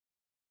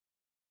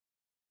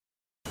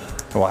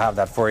We'll have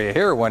that for you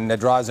here when the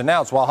draw is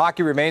announced. While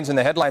hockey remains in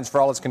the headlines for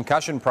all its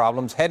concussion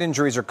problems, head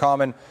injuries are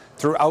common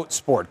throughout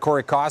sport.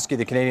 KOZLOWSKI,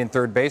 the Canadian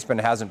third baseman,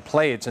 hasn't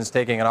played since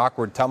taking an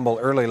awkward tumble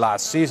early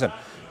last season.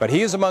 But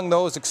he is among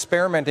those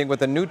experimenting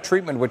with a new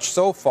treatment which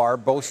so far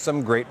boasts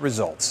some great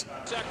results.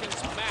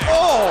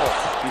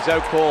 Oh! He's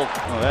out cold.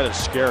 Oh, that is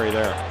scary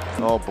there.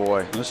 Oh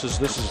boy. This is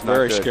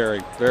very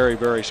scary. Very,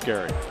 very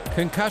scary.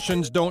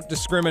 Concussions don't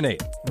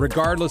discriminate.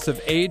 Regardless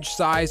of age,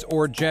 size,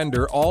 or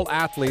gender, all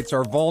athletes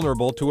are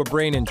vulnerable to a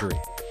brain injury.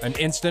 An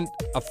instant,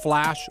 a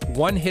flash,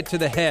 one hit to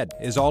the head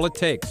is all it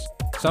takes.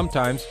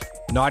 Sometimes,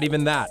 not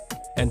even that.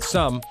 And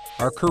some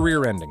are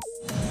career-ending.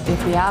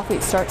 If the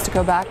athlete starts to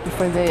go back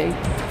before they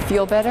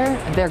feel better,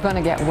 they're going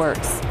to get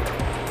worse.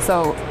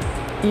 So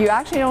you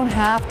actually don't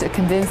have to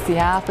convince the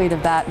athlete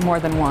of that more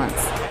than once.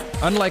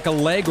 Unlike a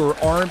leg or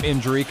arm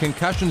injury,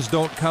 concussions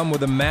don't come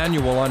with a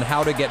manual on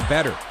how to get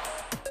better.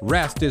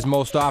 Rest is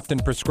most often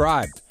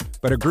prescribed,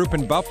 but a group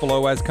in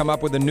Buffalo has come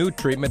up with a new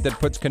treatment that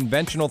puts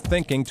conventional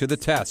thinking to the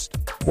test.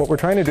 What we're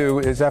trying to do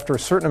is, after a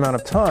certain amount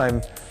of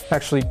time,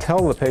 actually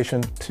tell the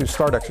patient to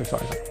start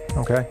exercising,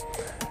 okay?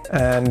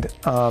 And,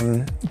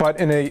 but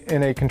in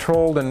a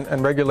controlled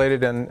and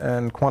regulated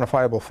and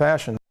quantifiable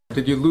fashion.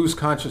 Did you lose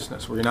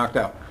consciousness? Were you knocked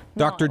out?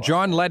 Dr.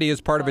 John LEDDY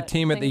is part of a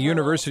team at the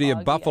University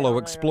of Buffalo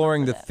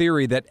exploring the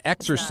theory that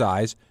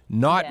exercise,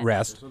 not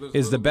rest,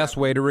 is the best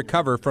way to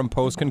recover from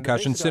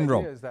post-concussion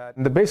syndrome.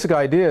 The basic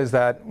idea is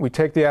that we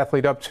take the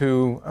athlete up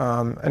to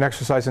an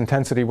exercise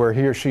intensity where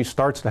he or she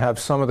starts to have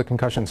some of the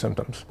concussion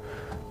symptoms.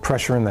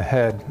 Pressure in the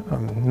head,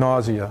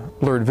 nausea,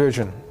 blurred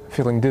vision,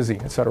 feeling dizzy,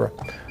 etc.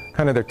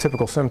 Kind of their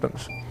typical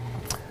symptoms.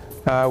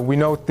 We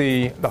note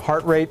the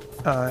heart rate,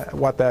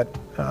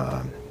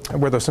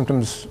 where those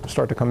symptoms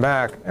start to come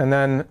back, and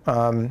then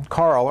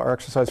KARL, our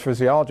exercise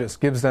physiologist,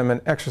 gives them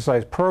an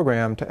exercise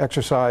program to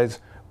exercise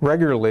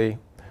regularly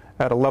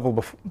at a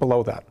level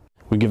below that.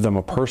 We give them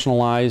a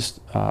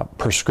personalized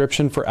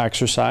prescription for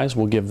exercise.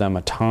 We'll give them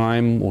a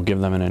time, we'll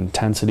give them an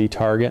intensity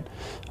target,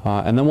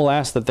 and then we'll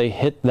ask that they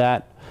hit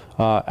that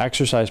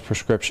exercise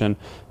prescription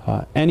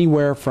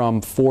anywhere from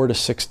 4 to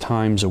 6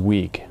 times a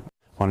week.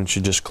 Why don't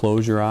you just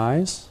close your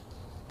eyes?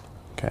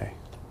 Okay.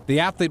 The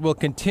athlete will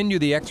continue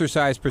the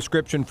exercise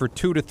prescription for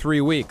 2 to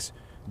 3 weeks.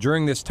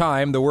 During this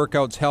time, the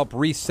workouts help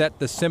reset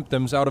the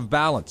symptoms out of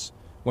balance.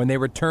 When they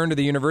return to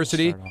the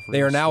university,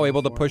 they are now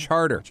able to push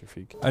harder.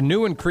 A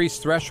new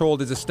increased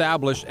threshold is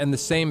established, and the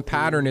same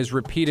pattern is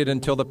repeated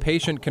until the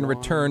patient can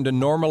return to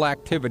normal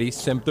activity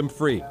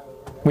symptom-free.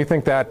 We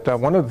think that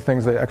one of the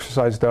things that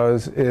exercise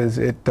does is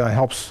it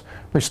helps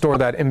restore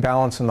that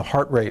imbalance in the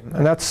heart rate.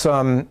 And that's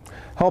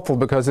helpful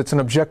because it's an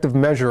objective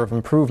measure of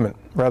improvement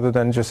rather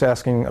than just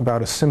asking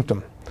about a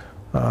symptom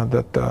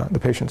that the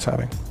patient's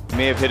having. He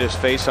may have hit his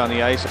face on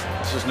the ice.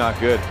 This is not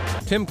good.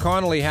 Tim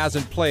Connolly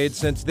hasn't played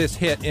since this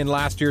hit in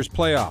last year's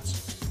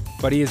playoffs,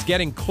 but he is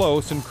getting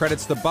close and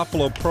credits the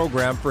Buffalo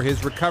program for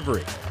his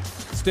recovery.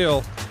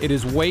 Still, it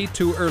is way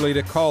too early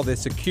to call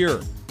this a cure.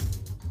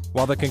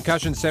 While the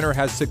Concussion Center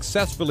has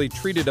successfully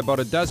treated about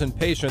a dozen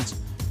patients,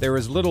 there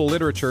is little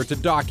literature to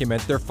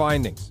document their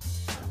findings.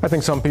 I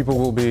think some people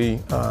will be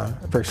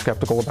very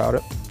skeptical about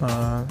it,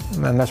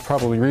 and that's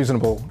probably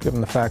reasonable given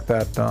the fact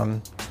that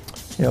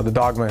the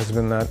dogma has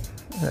been that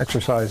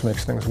exercise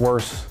makes things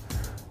worse,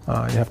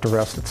 you have to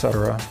rest,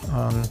 etc.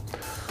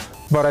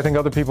 But I think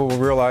other people will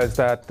realize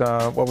that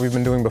what we've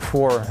been doing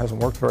before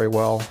hasn't worked very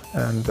well,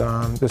 and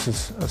this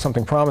is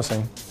something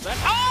promising.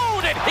 Oh,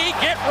 did he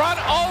get run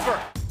over?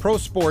 Pro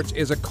sports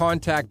is a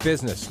contact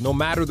business. No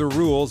matter the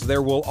rules,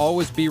 there will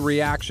always be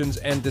reactions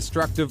and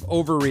destructive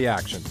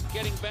overreactions.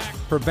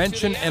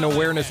 Prevention and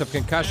awareness of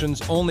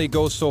concussions only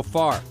goes so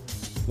far.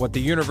 What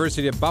the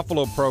University of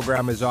Buffalo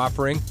program is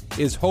offering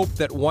is hope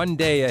that one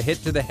day a hit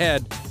to the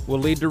head will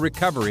lead to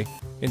recovery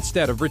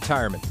instead of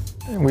retirement.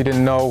 We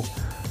didn't know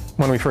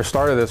when we first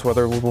started this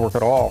whether it would work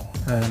at all,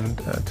 and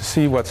to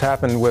see what's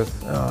happened with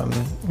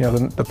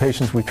the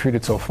patients we've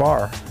treated so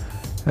far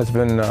has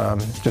been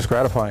just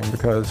gratifying,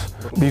 because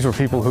these were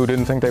people who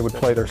didn't think they would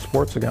play their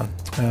sports again,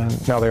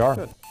 and now they are.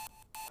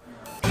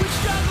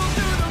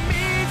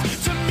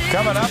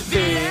 Coming up,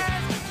 the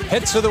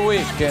hits of the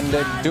week,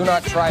 and do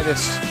not try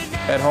this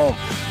at home.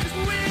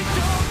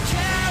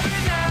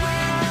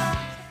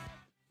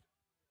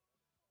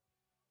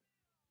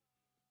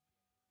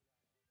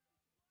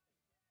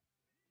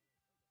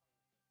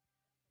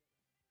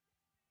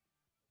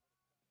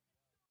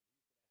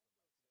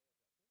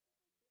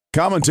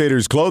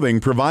 Commentators'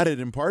 clothing provided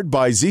in part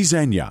by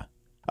Zizania.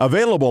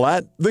 Available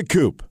at The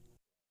Coop.